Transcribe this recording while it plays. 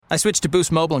I switched to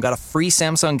Boost Mobile and got a free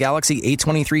Samsung Galaxy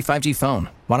A23 5G phone.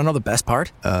 Want to know the best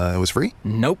part? It was free?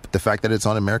 Nope. The fact that it's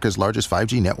on America's largest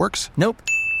 5G networks? Nope.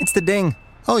 It's the ding.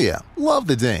 Oh yeah, love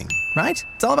the ding. Right?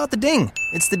 It's all about the ding.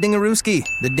 It's the dingarooski,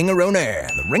 the dingaroner,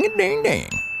 the ring-a-ding-ding.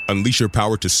 Unleash your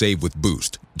power to save with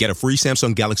Boost. Get a free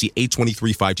Samsung Galaxy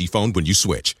A23 5G phone when you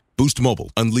switch. Boost Mobile.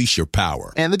 Unleash your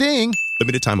power. And the ding.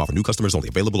 Limited time offer. New customers only.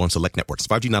 Available on select networks.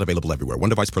 5G not available everywhere. One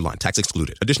device per line. Tax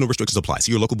excluded. Additional restrictions apply.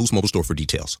 See your local Boost Mobile store for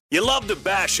details. You love to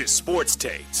bash his sports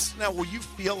takes. Now, will you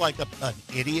feel like an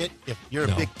idiot if you're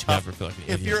a big tough? Never feel like an if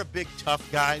idiot. you're a big tough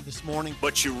guy this morning,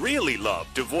 But you really love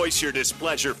to voice your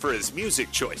displeasure for his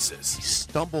music choices. he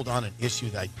stumbled on an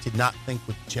issue that I did not think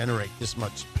would generate this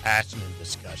much passion and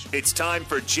discussion. It's time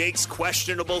for Jake's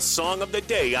questionable song of the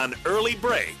day on Early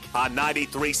Break on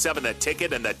 93.7 The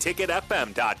Ticket and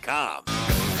theticketfm.com.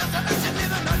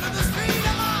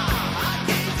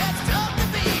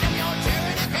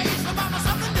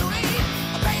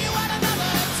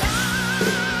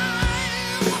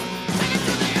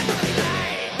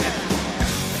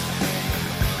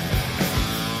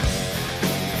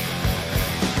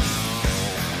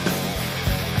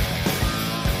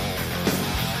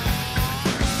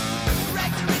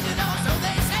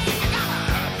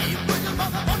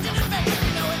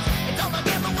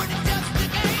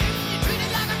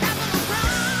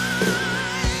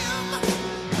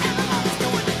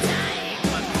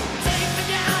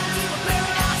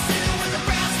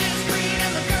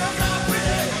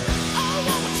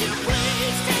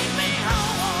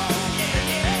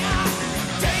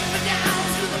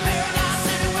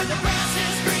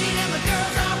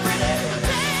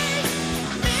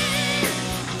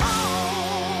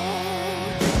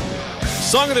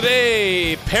 Song of the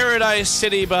day, Paradise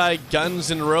City by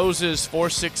Guns N' Roses,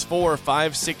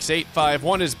 464-568-5.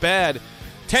 1 is bad,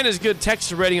 10 is good.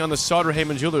 Text rating on the Sauter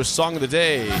Heyman Jewelers Song of the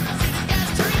Day.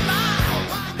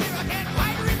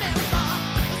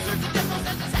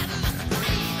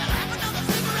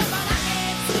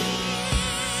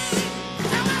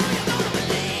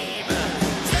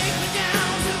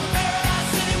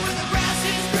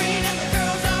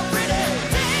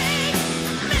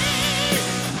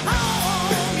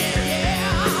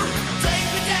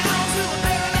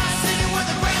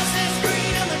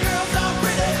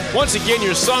 Once again,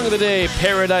 your Song of the Day,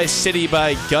 Paradise City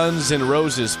by Guns N'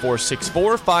 Roses,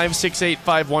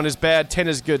 464-568-5. 1 is bad, 10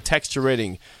 is good. Text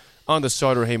rating on the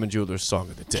Sauter Heyman Jewelers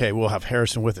Song of the Day. Okay, we'll have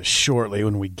Harrison with us shortly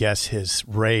when we guess his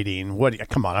rating.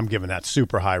 Come on, I'm giving that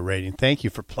super high rating. Thank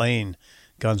you for playing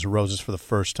Guns N' Roses for the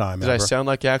first time Did ever. I sound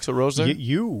like Axl Rose there?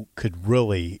 You could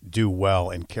really do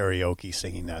well in karaoke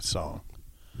singing that song.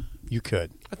 You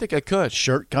could. I think I could.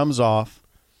 Shirt comes off.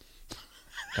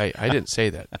 Hey, I didn't say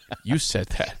that. You said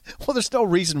that. Well, there's no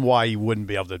reason why you wouldn't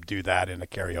be able to do that in a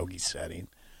karaoke setting.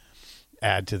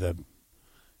 Add to the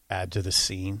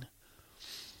scene.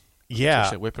 Yeah.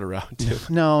 Should whip it around too.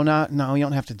 No, you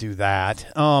don't have to do that.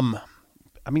 I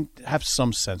mean, have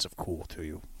some sense of cool to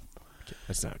you.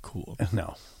 That's not cool.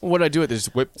 No. What do I do with this?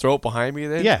 Throw it behind me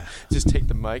then? Yeah. Just take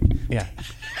the mic? Yeah.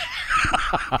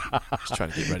 Just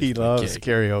trying to get ready He for loves the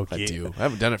gig. karaoke. I do. I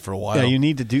haven't done it for a while. Yeah, you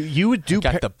need to do. You would do. I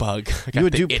got the bug. I got you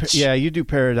would the do. itch. Yeah, you do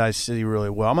Paradise City really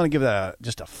well. I'm going to give that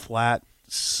just a flat,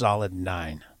 solid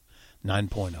 9,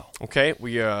 9.0. Okay,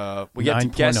 we get to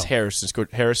guess Harrison.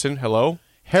 Harrison, hello.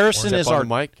 Harrison is our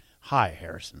mic. Hi,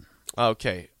 Harrison.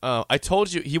 Okay, I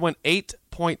told you he went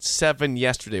 8.7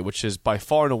 yesterday, which is by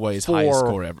far and away his highest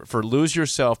score ever for "Lose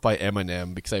Yourself" by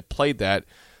Eminem. Because I played that.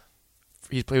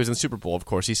 He was in the Super Bowl, of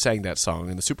course. He sang that song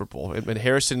in the Super Bowl. And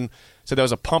Harrison said that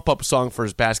was a pump-up song for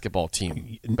his basketball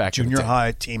team back in the Junior day.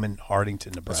 high team in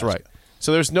Hardington, Nebraska. That's right.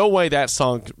 So there's no way that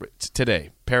song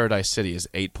today, Paradise City, is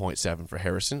 8.7 for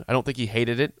Harrison. I don't think he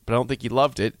hated it, but I don't think he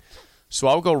loved it. So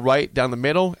I'll go right down the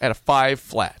middle at a 5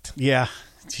 flat. Yeah.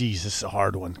 Jeez, this is a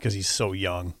hard one because he's so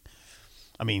young.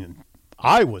 I mean,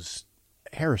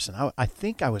 Harrison, I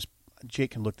think I was,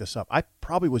 Jake can look this up. I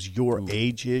probably was your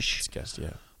age-ish. Guessed,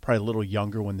 yeah. Probably a little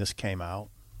younger when this came out.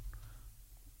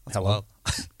 Hello.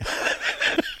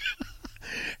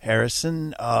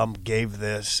 Harrison gave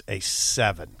this a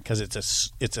 7 because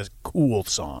it's a cool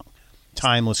song,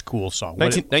 timeless cool song.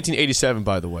 1987,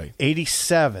 by the way.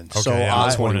 87. Okay, so I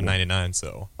was born I in 99,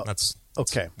 so that's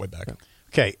okay. way back.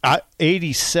 Okay,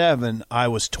 87. I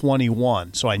was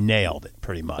 21, so I nailed it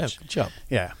pretty much. Yeah, good job.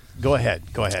 Yeah, go ahead.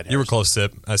 You were Harrison. close,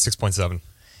 Sip. 6.7.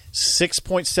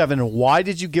 6.7. And why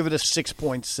did you give it a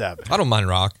 6.7? I don't mind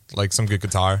rock, like some good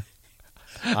guitar.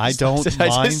 I don't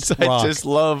mind rock. I just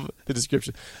love the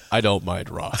description. I don't mind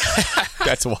rock.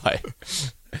 That's why.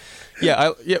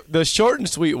 Yeah, the short and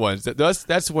sweet ones.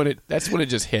 That's when it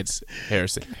just hits,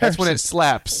 Harrison. That's when it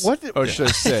slaps. What should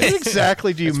I say? What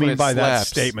exactly do you That's when mean it by that slaps.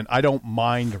 statement? I don't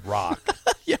mind rock.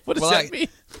 Yeah, what does that mean?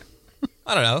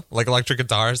 I don't know, like electric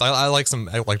guitars. I like some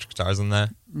electric guitars in there.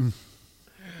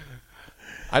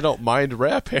 I don't mind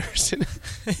rap, Harrison.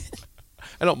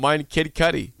 I don't mind Kid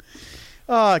Cudi.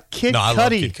 Kid No, I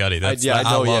love Cudi. Kid Cudi. That's, I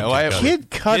know. love Yeah, Kid Cudi. Kid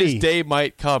Cudi. His day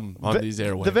might come on these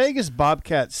airwaves. The Vegas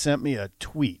Bobcat sent me a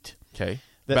tweet. Okay.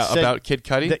 That said- About Kid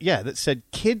Cudi? That said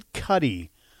Kid Cudi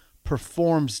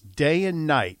performs day and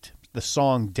night, the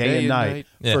song Day and Night,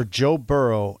 Yeah. for Joe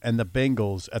Burrow and the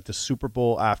Bengals at the Super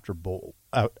Bowl after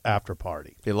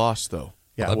party. They lost, though.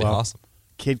 Yeah, That'd be awesome.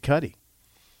 Kid Cudi.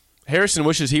 Harrison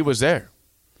wishes he was there.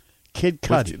 Kid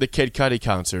Cudi. The Kid Cudi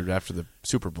concert after the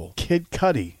Super Bowl. Kid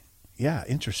Cudi. Yeah,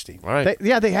 interesting. All right.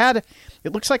 They had.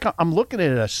 It looks like I'm looking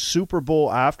at a Super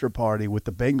Bowl after party with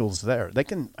the Bengals there. They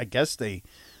can. I guess they.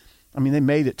 I mean, they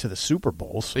made it to the Super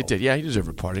Bowl. So. They did. Yeah, he deserved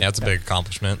a party. Yeah, it's a big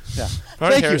accomplishment. Yeah. All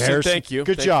right, Thank you, Harrison. Harrison. Thank you.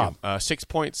 Good Thank job. you.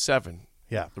 6.7.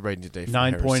 Yeah. The rating today for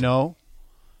 9.0.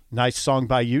 Nice song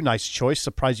by you. Nice choice.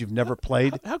 Surprised you've never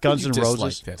played How could Guns you N' dislike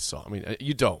Roses. that song? I mean,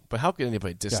 you don't. But how could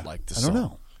anybody dislike the I song? don't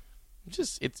know.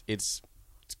 Just it's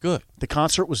good. The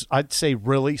concert was, I'd say,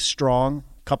 really strong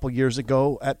a couple years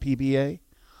ago at PBA.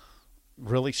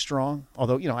 Really strong.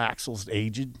 Although, Axl's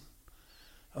aged,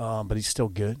 but he's still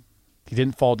good. He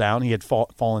didn't fall down. He had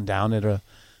fallen down at a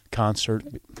concert.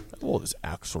 How old is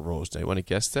Axl Rose? Do you want to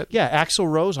guess that? Yeah, Axl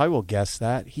Rose, I will guess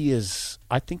that. He is,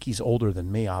 I think he's older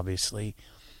than me, obviously.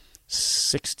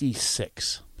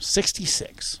 66.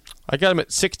 66. I got him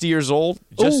at 60 years old.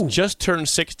 Just turned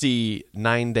 60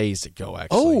 9 days ago,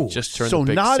 actually. Just turned so the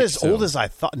big not 60. as old as I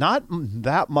thought. Not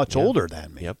that much older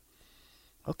than me. Yep.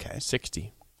 Okay.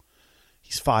 60.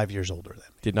 He's 5 years older than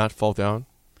me. Did not fall down.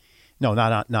 No,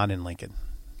 not in Lincoln.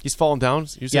 He's fallen down.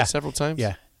 You said several times.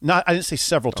 Yeah. I didn't say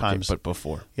several times. but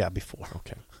before. Yeah, before.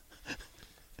 Okay.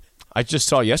 I just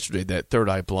saw yesterday that Third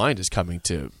Eye Blind is coming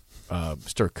to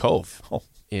Stir Cove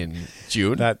in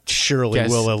June. That surely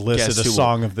will elicit a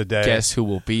song of the day. Guess who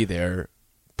will be there?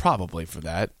 Probably for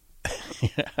that.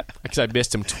 Because I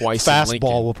missed him twice. In Lincoln.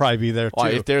 Fastball will probably be there too. Well,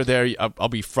 if they're there, I'll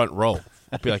be front row.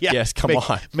 I'll be like, yes, come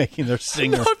on. Making their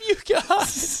singer. I love you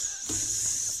guys.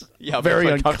 Yeah, Very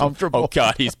uncomfortable. Oh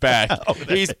God, he's back.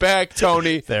 He's back,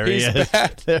 Tony. There he's he is.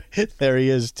 back. There he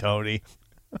is, Tony.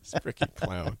 This freaking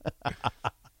clown.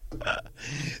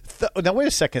 Now wait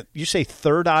a second. You say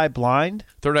Third Eye Blind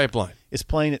Third Eye Blind is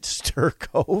playing at Stir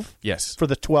Cove? Yes. For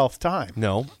the 12th time.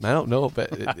 No, I don't know,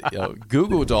 but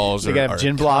Google Dolls They are. gotta have are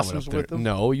Gin common Blossoms up there. with them?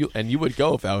 No, you would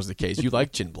go if that was the case. You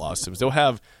like Gin Blossoms. They'll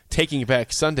have Taking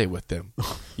Back Sunday with them.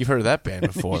 You've heard of that band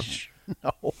before?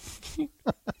 No.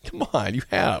 Come on, you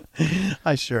have.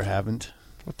 I sure haven't.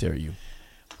 How dare you?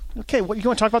 Okay, what you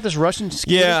want to talk about this Russian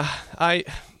skater? Yeah,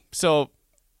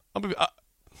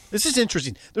 This is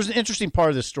interesting. There's an interesting part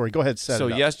of this story. Go ahead, set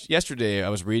it up. Yesterday I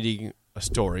was reading a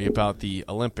story about the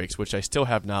Olympics, which I still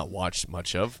have not watched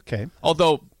much of. Okay.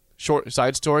 Although, short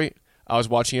side story, I was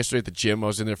watching yesterday at the gym. I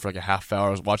was in there for like a half hour.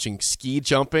 I was watching ski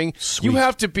jumping. Sweet. You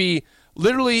have to be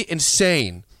literally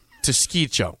insane to ski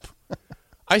jump.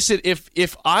 I said, if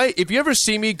you ever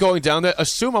see me going down there,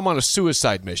 assume I'm on a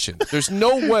suicide mission. There's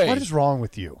no way. What is wrong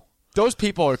with you? Those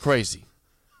people are crazy.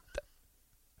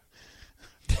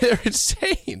 They're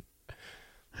insane.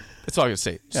 That's all I'm going to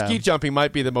say. Yeah. Ski jumping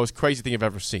might be the most crazy thing I've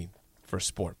ever seen for a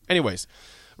sport. Anyways,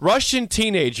 Russian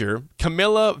teenager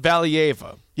Kamila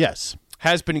Valieva Yes.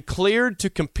 has been cleared to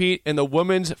compete in the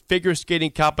women's figure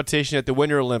skating competition at the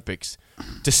Winter Olympics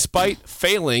despite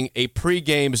failing a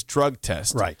pre-games drug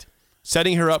test. Right.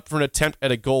 Setting her up for an attempt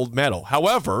at a gold medal.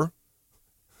 However,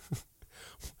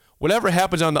 whatever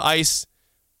happens on the ice,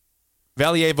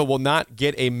 Valieva will not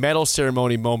get a medal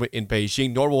ceremony moment in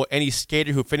Beijing, nor will any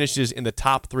skater who finishes in the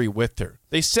top 3 with her.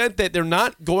 They said that they're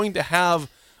not going to have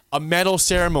a medal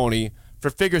ceremony for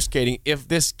figure skating if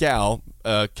this gal,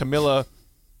 Kamila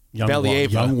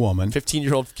Valieva, young woman,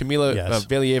 15-year-old Kamila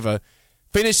Valieva,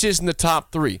 finishes in the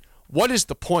top 3. What is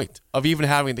the point of even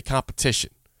having the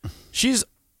competition? She's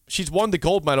won the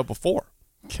gold medal before.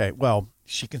 Okay, well,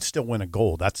 she can still win a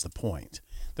gold. That's the point.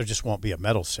 There just won't be a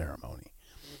medal ceremony,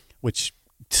 which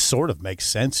sort of makes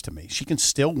sense to me. She can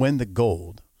still win the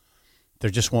gold. There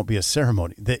just won't be a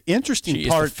ceremony. The interesting She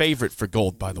part... is the favorite for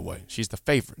gold, by the way. She's the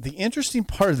favorite. The interesting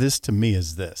part of this to me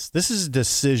is this. This is a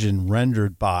decision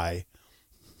rendered by...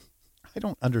 I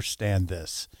don't understand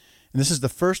this. And this is the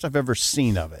first I've ever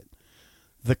seen of it.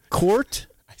 The Court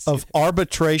of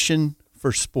Arbitration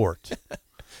for Sport,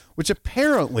 which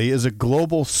apparently is a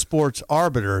global sports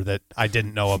arbiter that I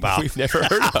didn't know about. We've never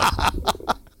heard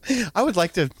of. I would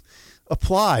like to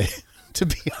apply. to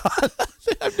be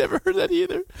honest. I've never heard that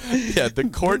either. Yeah, the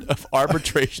Court of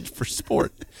Arbitration for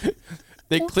Sport.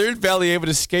 They cleared Valieva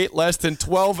to skate less than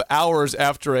 12 hours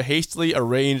after a hastily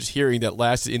arranged hearing that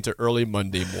lasted into early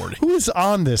Monday morning. Who is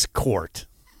on this court?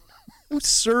 Who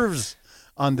serves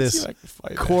on this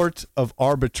Court of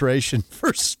Arbitration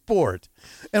for Sport?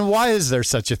 And why is there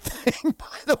such a thing,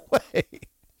 by the way?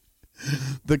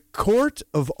 The Court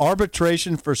of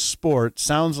Arbitration for Sport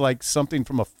sounds like something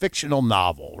from a fictional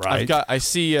novel, right? I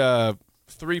see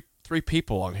three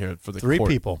people on here for the Three court.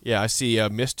 people. Yeah, I see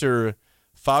Mr.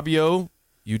 Fabio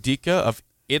Udica of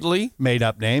Italy. Made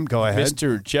up name. Go ahead.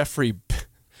 Mr.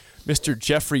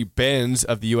 Jeffrey Benz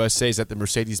of the USA. Is that the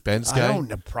Mercedes-Benz guy? I don't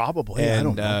know. Probably. And I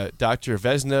don't know. Dr.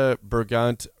 Vesna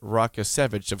Bergant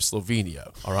Rakasevich of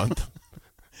Slovenia are on.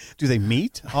 Do they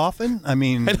meet often? I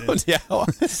mean, I don't know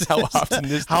how often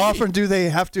this. How often do they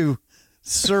have to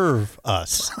serve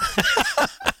us?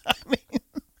 I mean,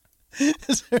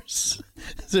 is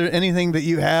there anything that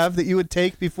you have that you would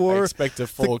take before? I expect a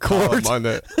full column on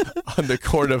the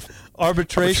Court of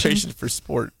Arbitration for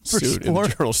Sport suit in the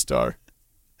Journal Star.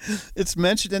 It's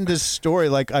mentioned in this story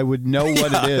like I would know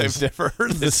what it is. I've never heard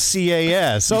of the this.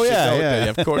 CAS. Oh yeah.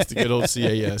 Of course, the good old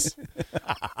CAS.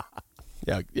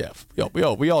 Yeah.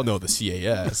 We all know the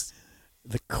CAS.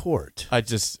 The Court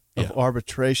of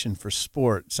Arbitration for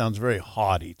Sport sounds very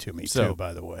haughty to me too.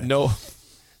 By the way, no,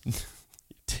 it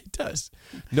does.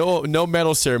 No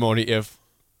medal ceremony if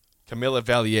Kamila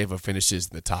Valieva finishes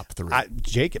in the top three.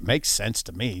 Jake, it makes sense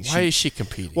to me. Why is she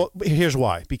competing? Well, here's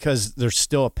why. Because there's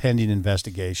still a pending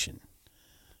investigation.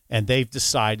 And they've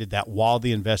decided that while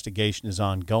the investigation is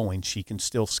ongoing, she can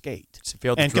still skate. She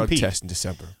failed the drug test in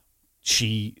December.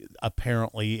 She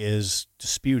apparently is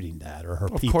disputing that, or her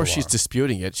people Of course are. she's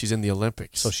disputing it. She's in the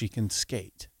Olympics. So she can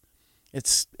skate.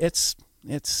 It's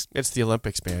the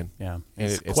Olympics, man. Yeah. And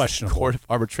it's it's questionable. the Court of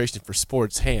Arbitration for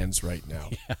Sport's hands right now.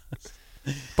 Yeah.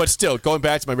 But still, going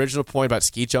back to my original point about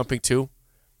ski jumping too,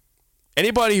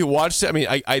 anybody who watched it, I mean,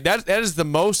 that is the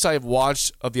most I've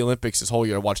watched of the Olympics this whole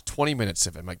year. I watched 20 minutes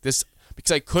of it. I'm like this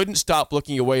because I couldn't stop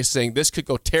looking away saying this could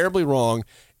go terribly wrong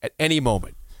at any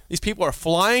moment. These people are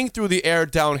flying through the air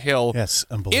downhill. Yes,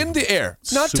 unbelievable. In the air.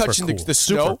 Not Super touching cool. the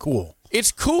snow. Super cool.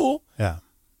 It's cool. Yeah.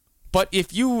 But if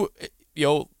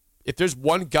if there's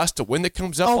one gust of wind that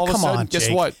comes up all of a sudden, guess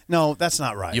Jake. what? No, that's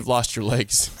not right. You've lost your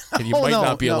legs, and you might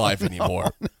not be alive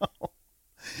anymore.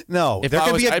 No, If there I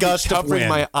can was, be a I'd gust be of covering wind.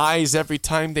 my eyes every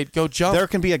time they'd go jump. There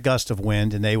can be a gust of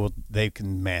wind, and they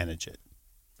can manage it.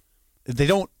 They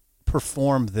don't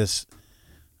perform this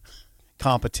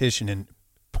competition in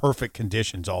perfect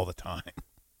conditions all the time.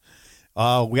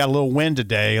 We got a little wind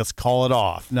today. Let's call it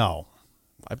off. No,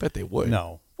 I bet they would.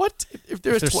 No. What? If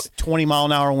there's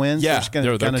 20-mile-an-hour winds, yeah,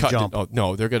 they're going to jump. Oh,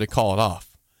 no, they're going to call it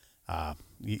off.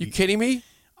 You kidding me?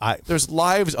 There's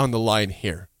lives on the line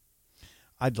here.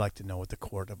 I'd like to know what the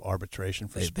Court of Arbitration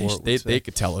for Sport would say. They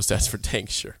could tell us. That's for dang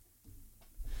sure.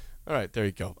 All right, there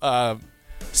you go.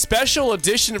 Special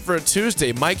edition for a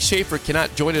Tuesday. Mike Schaefer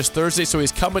cannot join us Thursday, so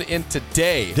he's coming in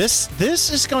today. This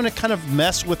is going to kind of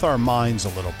mess with our minds a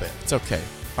little bit. It's okay.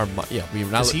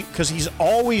 Because he's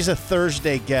always a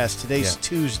Thursday guest. Today's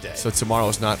Tuesday. So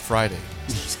tomorrow's not Friday.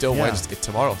 Still Wednesday.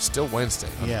 Tomorrow's still Wednesday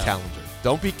on the calendar.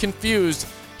 Don't be confused.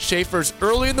 Schaefer's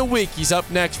early in the week. He's up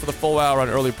next for the full hour on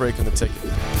Early Break on the Ticket.